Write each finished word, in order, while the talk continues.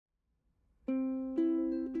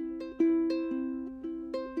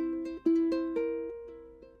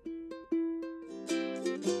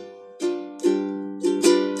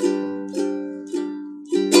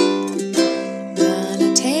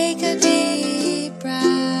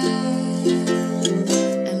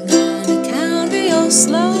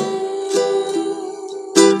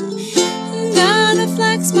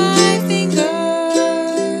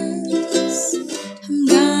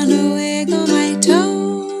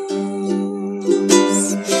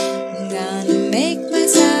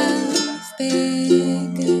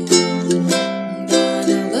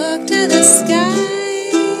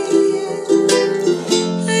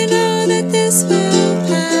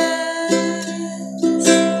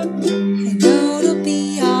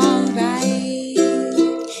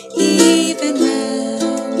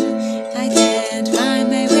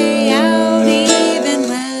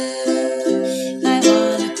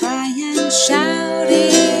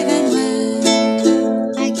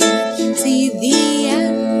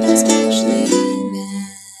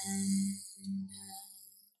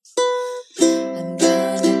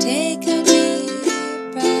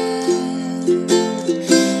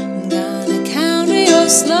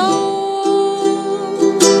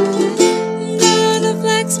slow. I'm gonna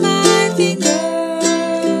flex my fingers.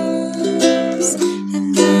 I'm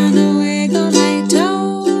gonna wiggle my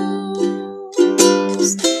toes.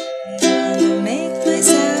 I'm gonna make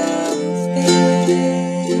myself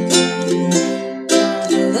big.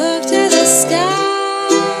 Gonna look to the sky.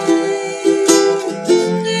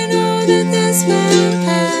 I know that this will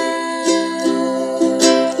pass.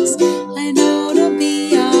 I know it'll be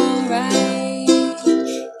alright,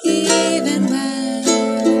 even when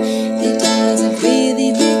it doesn't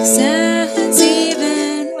really make sense,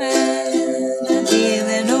 even when I'm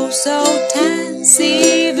feeling oh so tense,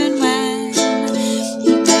 even when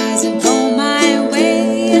it doesn't go my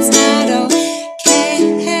way, it's not okay.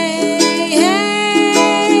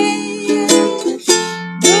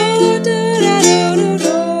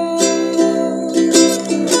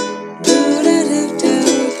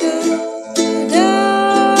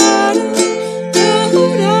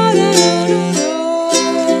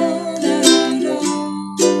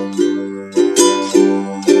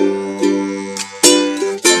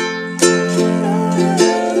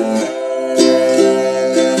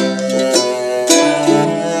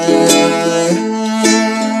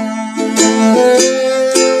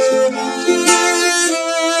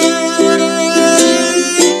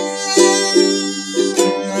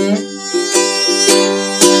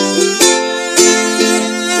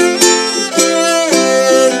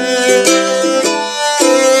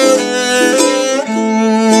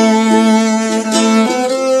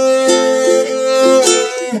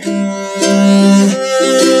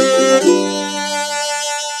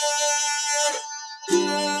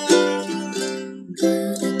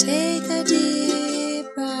 Gonna take a deep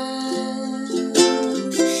breath.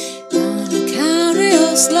 Gonna count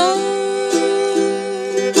real slow.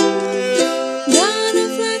 Gonna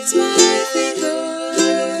flex my fingers.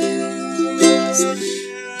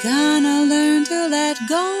 Gonna learn to let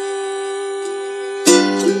go.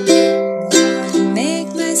 Gonna make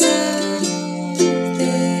myself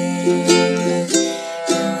big.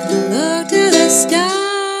 Gonna look to the sky.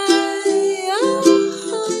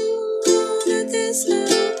 This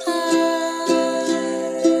will pass.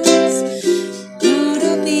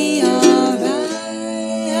 It'll be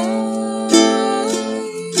alright. I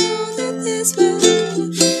know that this will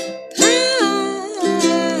pass.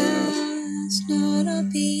 It'll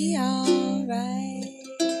be alright.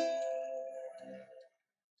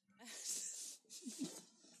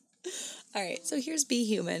 All right, so here's Be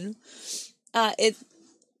Human.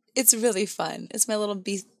 It's really fun. It's my little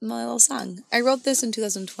song. I wrote this in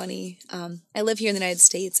 2020. I live here in the United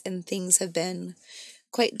States, and things have been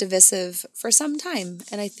quite divisive for some time.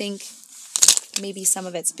 And I think maybe some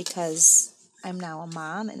of it's because I'm now a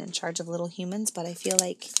mom and in charge of little humans, but I feel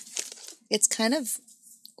like it's kind of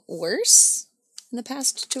worse in the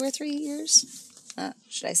past 2 or 3 years.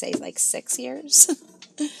 Should I say like 6 years?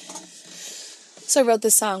 So I wrote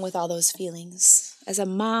this song with all those feelings. As a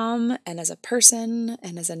mom, and as a person,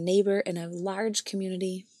 and as a neighbor in a large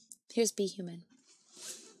community. Here's Be Human.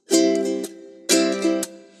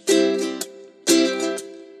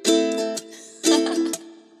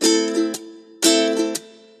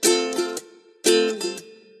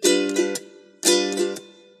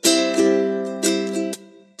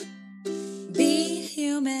 Be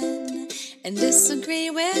human and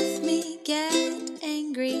disagree with me. Get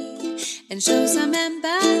angry and show some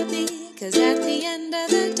empathy. 'Cause at the end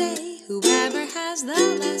of the day, whoever has the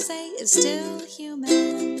last say is still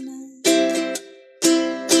human.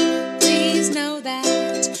 Please know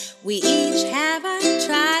that we each have our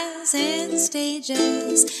trials and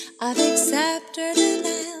stages of accept or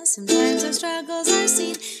denial. Sometimes our struggles are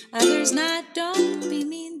seen, others not. Don't be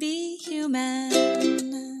mean, be human.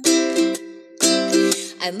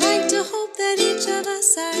 I'd like to hope that each of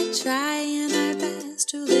us are trying our best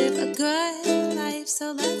to live a good life,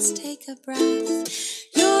 so let's take a breath.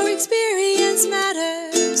 Your experience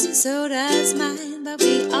matters, and so does mine, but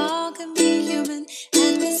we all can be human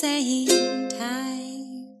at the same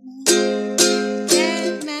time.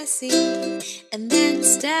 Get messy, and then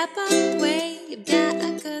step away. You've got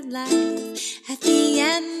a good life at the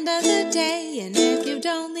end of the day, and if you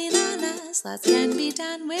don't lean on us, lots can be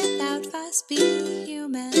done without fuss. Be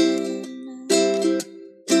human.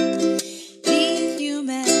 Be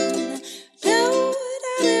human. Do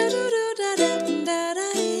da da do da da da da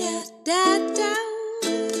da da da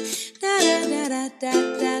da da da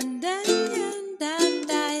da da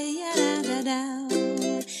da da da.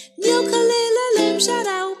 Ukulele lim shout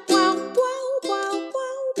out wow wow wow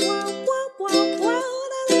wow wow wow wow wow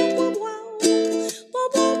wow wow wow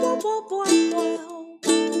wow wow wow wow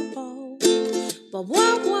wow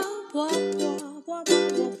wow wow. I'd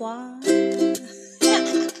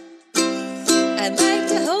like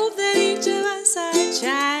to hope that each of us are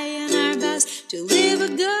trying our best to live a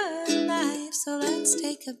good life, so let's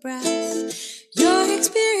take a breath. Your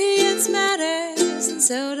experience matters, and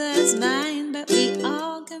so does mine, but we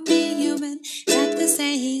all can be human at the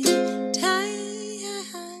same time.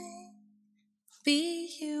 Be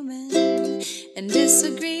human and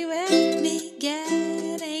disagree with me,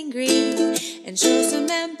 get angry and show some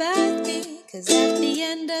empathy, 'cause at the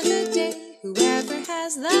end of the day, whoever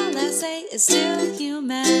has the last say is still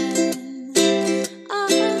human. Oh,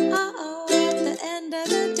 oh, oh, oh, at the end of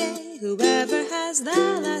the day, whoever has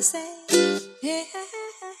the last say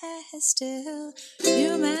is still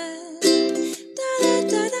human. Da da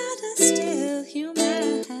da da da, still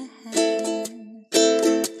human.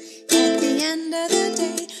 At the end of the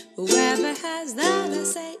day, whoever has the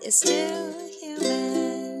last say is still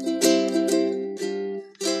human.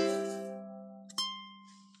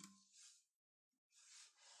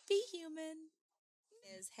 Be human.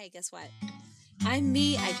 Hey, guess what? I'm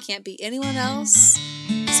me. I can't be anyone else,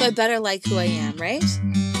 so I better like who I am, right?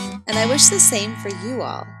 And I wish the same for you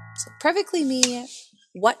all. So perfectly me,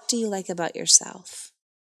 what do you like about yourself?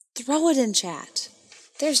 Throw it in chat.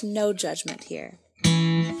 There's no judgment here.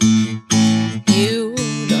 You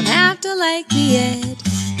don't have to like me, it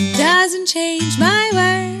doesn't change my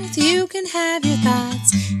worth. You can have your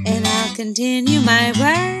thoughts and I'll continue my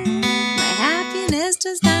work. My happiness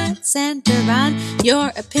does not center on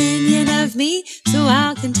your opinion of me, so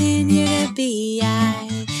I'll continue to be.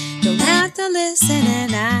 I don't have to listen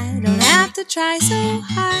and I don't have to try so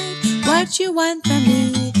hard. What you want from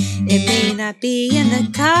me, it may not be in the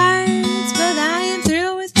cards, but I am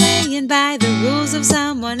through with playing by the rules of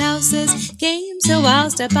someone else's game, so I'll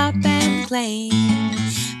step up and claim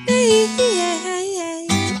me.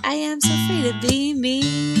 I am so free to be me,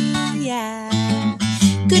 yeah.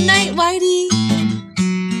 Good night, Whitey.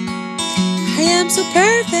 I am so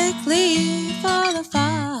perfectly full of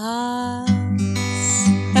faults.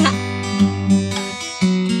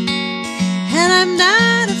 And I'm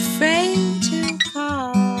not afraid to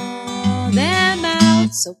call them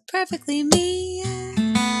out. So perfectly me,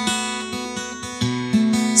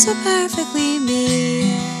 so perfectly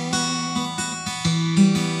me,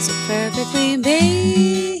 so perfectly me.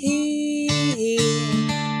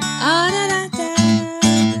 Oh, da, da, da.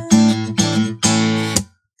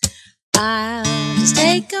 I'll just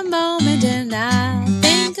take a moment and I'll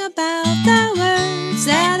think about the words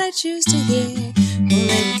that I choose to hear. Well,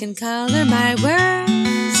 it can color my world,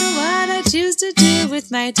 so what I choose to do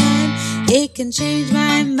with my time, it can change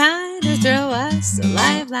my mind or throw us a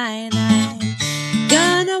lifeline. I'm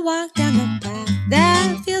gonna walk down the path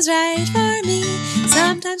that feels right for me,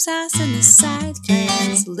 sometimes tossing aside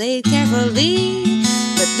plans laid carefully.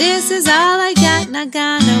 But this is all I got, not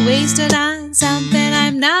gonna waste it on something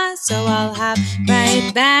I'm not, so I'll hop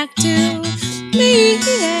right back to me.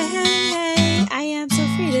 I am so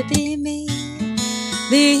free to be me.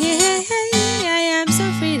 I am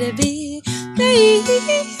so free to be me.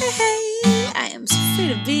 I am so free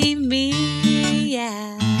to be me,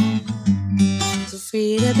 yeah. So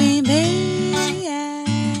free to be me, yeah,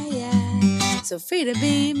 yeah. So free to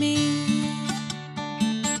be me.